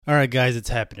All right, guys, it's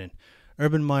happening.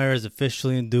 Urban Meyer is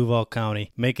officially in Duval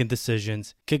County, making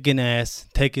decisions, kicking ass,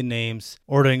 taking names,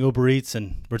 ordering Uber Eats,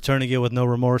 and returning it with no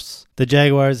remorse. The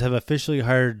Jaguars have officially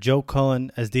hired Joe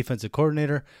Cullen as defensive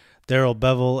coordinator, Darrell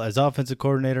Bevell as offensive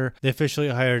coordinator. They officially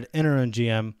hired interim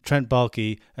GM Trent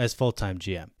Baalke as full-time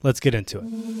GM. Let's get into it.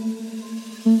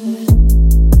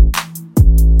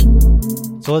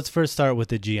 So let's first start with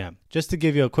the GM. Just to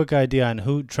give you a quick idea on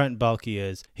who Trent Baalke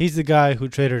is, he's the guy who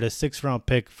traded a 6th-round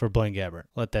pick for Blaine Gabbert.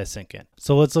 Let that sink in.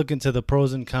 So let's look into the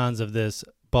pros and cons of this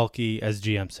Baalke as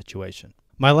GM situation.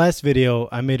 My last video,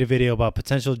 I made a video about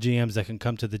potential GMs that can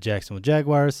come to the Jacksonville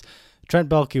Jaguars. Trent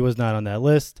Baalke was not on that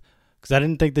list because I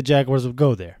didn't think the Jaguars would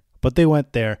go there. But they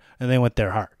went there, and they went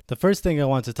there hard. The first thing I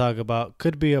want to talk about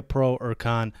could be a pro or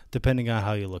con, depending on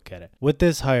how you look at it. With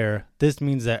this hire, this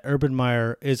means that Urban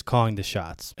Meyer is calling the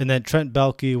shots, and that Trent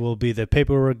Baalke will be the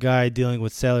paperwork guy dealing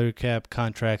with salary cap,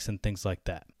 contracts, and things like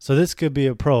that. So this could be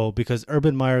a pro because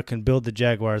Urban Meyer can build the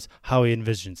Jaguars how he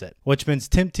envisions it, which means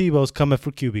Tim Tebow's coming for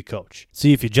QB coach.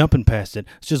 See, if you're jumping past it,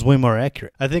 it's just way more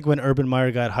accurate. I think when Urban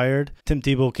Meyer got hired, Tim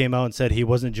Tebow came out and said he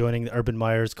wasn't joining the Urban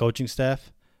Meyer's coaching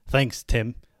staff. Thanks,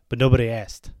 Tim. But nobody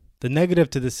asked. The negative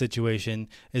to this situation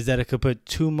is that it could put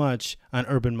too much on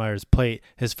Urban Meyer's plate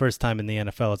his first time in the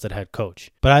NFL as a head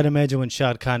coach. But I'd imagine when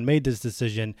Shad Khan made this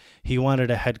decision, he wanted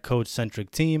a head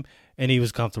coach-centric team, and he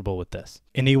was comfortable with this.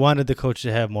 And he wanted the coach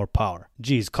to have more power.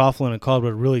 Geez, Coughlin and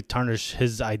Caldwell really tarnished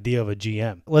his idea of a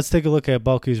GM. Let's take a look at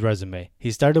Baalke's resume.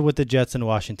 He started with the Jets in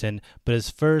Washington, but his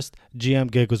first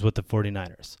GM gig was with the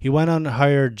 49ers. He went on and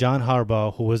hired John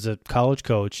Harbaugh, who was a college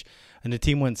coach, and the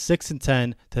team went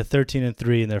 6-10 to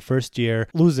 13-3 in their first year,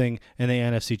 losing in the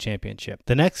NFC Championship.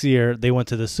 The next year, they went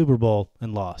to the Super Bowl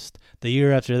and lost. The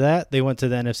year after that, they went to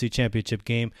the NFC Championship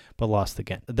game, but lost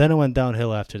again. Then it went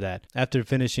downhill after that. After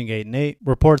finishing 8-8,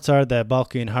 reports are that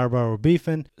Baalke and Harbaugh were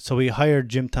beefing, so he hired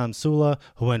Jim Tomsula,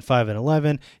 who went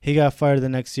 5-11. He got fired the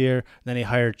next year. Then he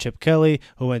hired Chip Kelly,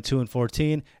 who went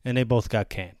 2-14, and they both got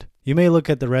canned. You may look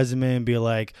at the resume and be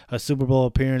like, a Super Bowl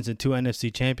appearance and 2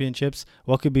 NFC championships?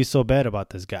 What could be so bad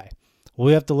about this guy? Well,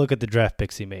 we have to look at the draft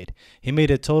picks he made. He made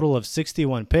a total of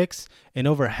 61 picks, and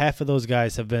over half of those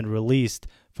guys have been released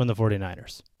from the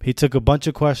 49ers. He took a bunch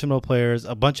of questionable players,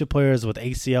 a bunch of players with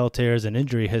ACL tears and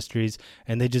injury histories,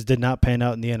 and they just did not pan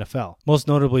out in the NFL. Most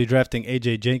notably drafting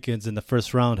A.J. Jenkins in the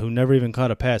first round, who never even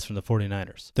caught a pass from the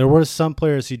 49ers. There were some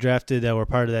players he drafted that were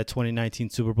part of that 2019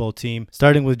 Super Bowl team,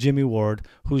 starting with Jimmy Ward,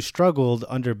 who struggled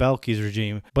under Baalke's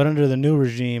regime, but under the new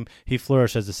regime, he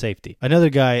flourished as a safety. Another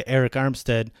guy, Eric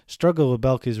Armstead, struggled with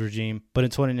Baalke's regime, but in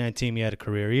 2019 he had a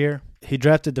career year. He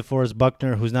drafted DeForest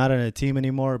Buckner, who's not on a team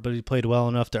anymore, but he played well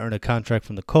enough to earn a contract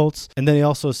from the Colts. And then he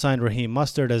also signed Raheem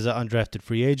Mostert as an undrafted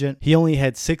free agent. He only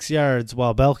had 6 yards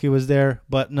while Baalke was there,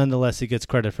 but nonetheless, he gets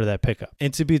credit for that pickup.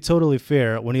 And to be totally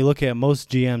fair, when you look at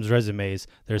most GM's resumes,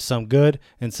 there's some good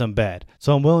and some bad.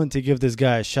 So I'm willing to give this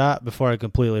guy a shot before I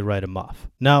completely write him off.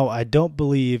 Now, I don't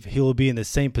believe he will be in the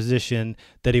same position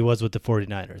that he was with the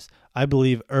 49ers. I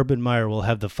believe Urban Meyer will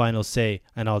have the final say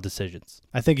on all decisions.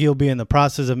 I think he'll be in the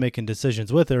process of making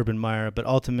decisions with Urban Meyer, but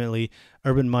ultimately,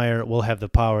 Urban Meyer will have the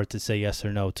power to say yes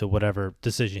or no to whatever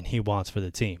decision he wants for the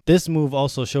team. This move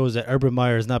also shows that Urban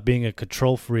Meyer is not being a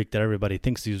control freak that everybody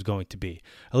thinks he was going to be.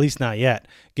 At least not yet.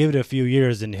 Give it a few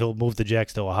years and he'll move the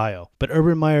Jacks to Ohio. But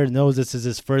Urban Meyer knows this is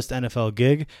his first NFL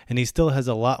gig, and he still has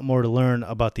a lot more to learn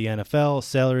about the NFL,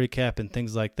 salary cap, and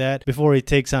things like that before he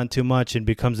takes on too much and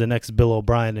becomes the next Bill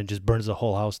O'Brien and just burns the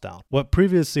whole house down. What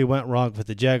previously went wrong with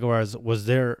the Jaguars was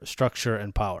their structure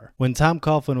and power. When Tom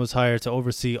Coughlin was hired to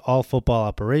oversee all football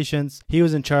operations, he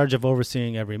was in charge of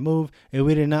overseeing every move, and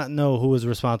we did not know who was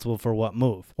responsible for what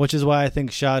move, which is why I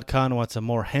think Shad Khan wants a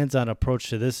more hands-on approach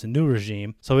to this new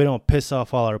regime so we don't piss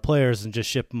off all our players and just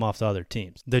ship them off to other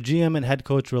teams. The GM and head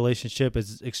coach relationship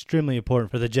is extremely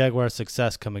important for the Jaguars'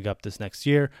 success coming up this next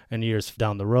year and years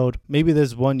down the road. Maybe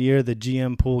this one year the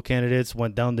GM pool candidates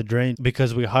went down the drain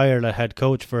because we hired a head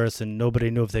coach first and nobody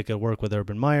knew if they could work with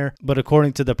Urban Meyer, but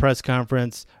according to the press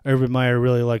conference, Urban Meyer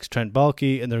really likes Trent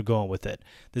Baalke and they're going with it.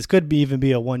 This could even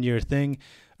be a one-year thing.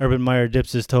 Urban Meyer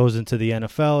dips his toes into the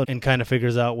NFL and kind of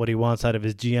figures out what he wants out of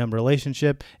his GM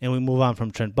relationship, and we move on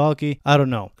from Trent Baalke. I don't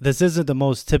know. This isn't the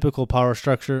most typical power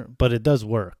structure, but it does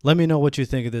work. Let me know what you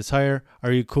think of this hire.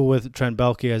 Are you cool with Trent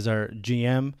Baalke as our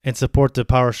GM and support the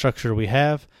power structure we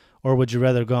have, or would you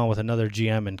rather go on with another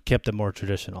GM and keep it more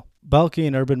traditional? Baalke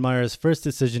and Urban Meyer's first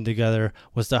decision together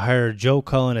was to hire Joe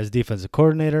Cullen as defensive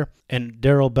coordinator and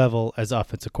Darrell Bevell as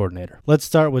offensive coordinator. Let's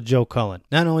start with Joe Cullen.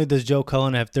 Not only does Joe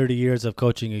Cullen have 30 years of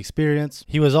coaching experience,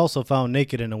 he was also found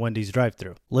naked in a Wendy's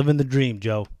drive-thru. Living the dream,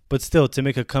 Joe. But still, to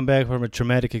make a comeback from a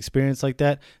traumatic experience like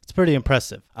that, it's pretty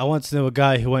impressive. I once knew a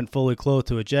guy who went fully clothed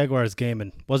to a Jaguars game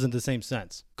and wasn't the same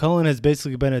since. Cullen has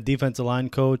basically been a defensive line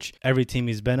coach every team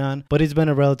he's been on, but he's been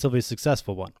a relatively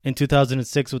successful one. In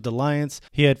 2006 with the Lions,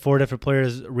 he had 4 different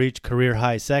players reach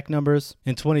career-high sack numbers.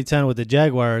 In 2010 with the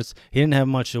Jaguars, he didn't have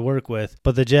much to work with,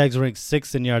 but the Jags ranked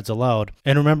 6th in yards allowed.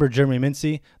 And remember Jeremy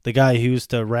Mincey, the guy who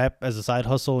used to rap as a side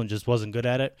hustle and just wasn't good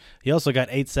at it? He also got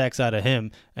 8 sacks out of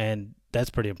him, and that's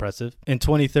pretty impressive. In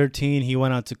 2013, he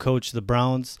went on to coach the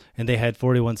Browns, and they had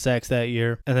 41 sacks that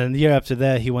year. And then the year after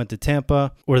that, he went to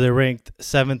Tampa, where they ranked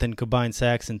 7th in combined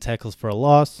sacks and tackles for a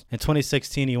loss. In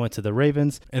 2016, he went to the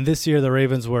Ravens, and this year the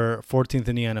Ravens were 14th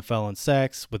in the NFL in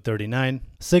sacks with 39,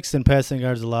 6th in passing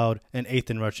yards allowed, and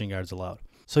 8th in rushing yards allowed.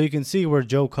 So you can see where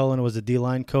Joe Cullen was a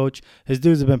D-line coach, his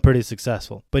dudes have been pretty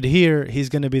successful. But here, he's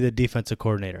going to be the defensive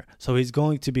coordinator. So he's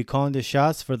going to be calling the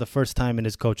shots for the first time in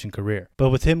his coaching career. But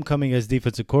with him coming as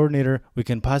defensive coordinator, we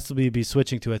can possibly be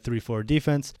switching to a 3-4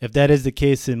 defense. If that is the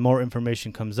case and more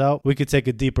information comes out, we could take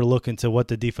a deeper look into what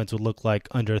the defense would look like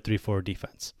under a 3-4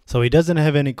 defense. So he doesn't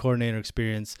have any coordinator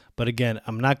experience, but again,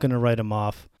 I'm not going to write him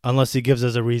off unless he gives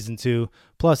us a reason to.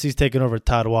 Plus, he's taken over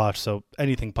Todd Wash, so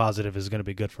anything positive is going to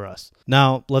be good for us.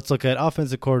 Now, let's look at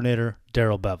offensive coordinator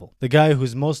Darrell Bevell, the guy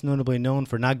who's most notably known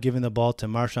for not giving the ball to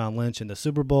Marshawn Lynch in the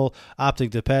Super Bowl,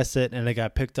 opting to pass it, and it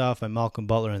got picked off by Malcolm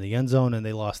Butler in the end zone, and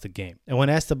they lost the game. And when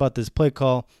asked about this play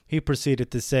call, he proceeded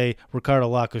to say Ricardo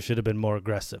Laco should have been more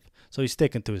aggressive. So he's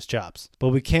sticking to his chops. But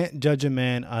we can't judge a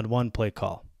man on one play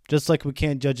call. Just like we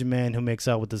can't judge a man who makes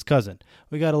out with his cousin.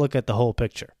 We got to look at the whole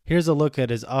picture. Here's a look at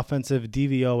his offensive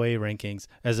DVOA rankings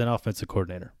as an offensive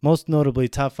coordinator. Most notably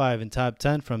top 5 and top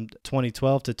 10 from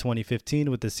 2012 to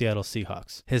 2015 with the Seattle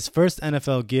Seahawks. His first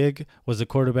NFL gig was a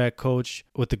quarterback coach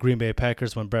with the Green Bay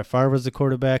Packers when Brett Favre was the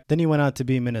quarterback. Then he went on to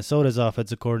be Minnesota's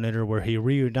offensive coordinator where he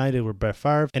reunited with Brett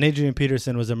Favre and Adrian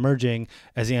Peterson was emerging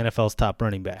as the NFL's top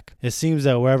running back. It seems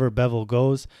that wherever Bevell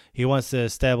goes, he wants to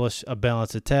establish a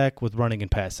balanced attack with running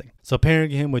and passing. So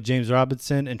pairing him with James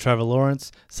Robinson and Trevor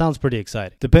Lawrence sounds pretty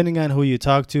exciting. Depending on who you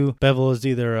talk to, Bevell is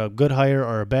either a good hire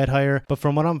or a bad hire, but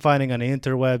from what I'm finding on the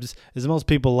interwebs is most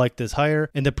people like this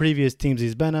hire. In the previous teams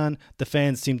he's been on, the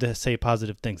fans seem to say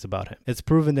positive things about him. It's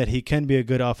proven that he can be a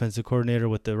good offensive coordinator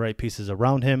with the right pieces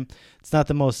around him. It's not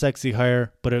the most sexy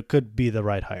hire, but it could be the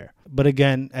right hire. But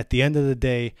again, at the end of the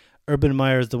day, Urban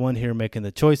Meyer is the one here making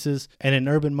the choices, and in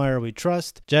Urban Meyer we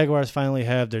trust. Jaguars finally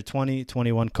have their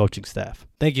 2021 coaching staff.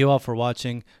 Thank you all for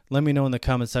watching. Let me know in the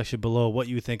comment section below what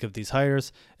you think of these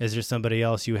hires. Is there somebody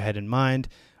else you had in mind?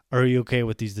 Or are you okay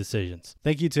with these decisions?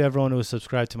 Thank you to everyone who has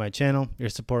subscribed to my channel. Your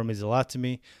support means a lot to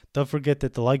me. Don't forget to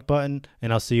hit the like button,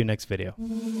 and I'll see you next video.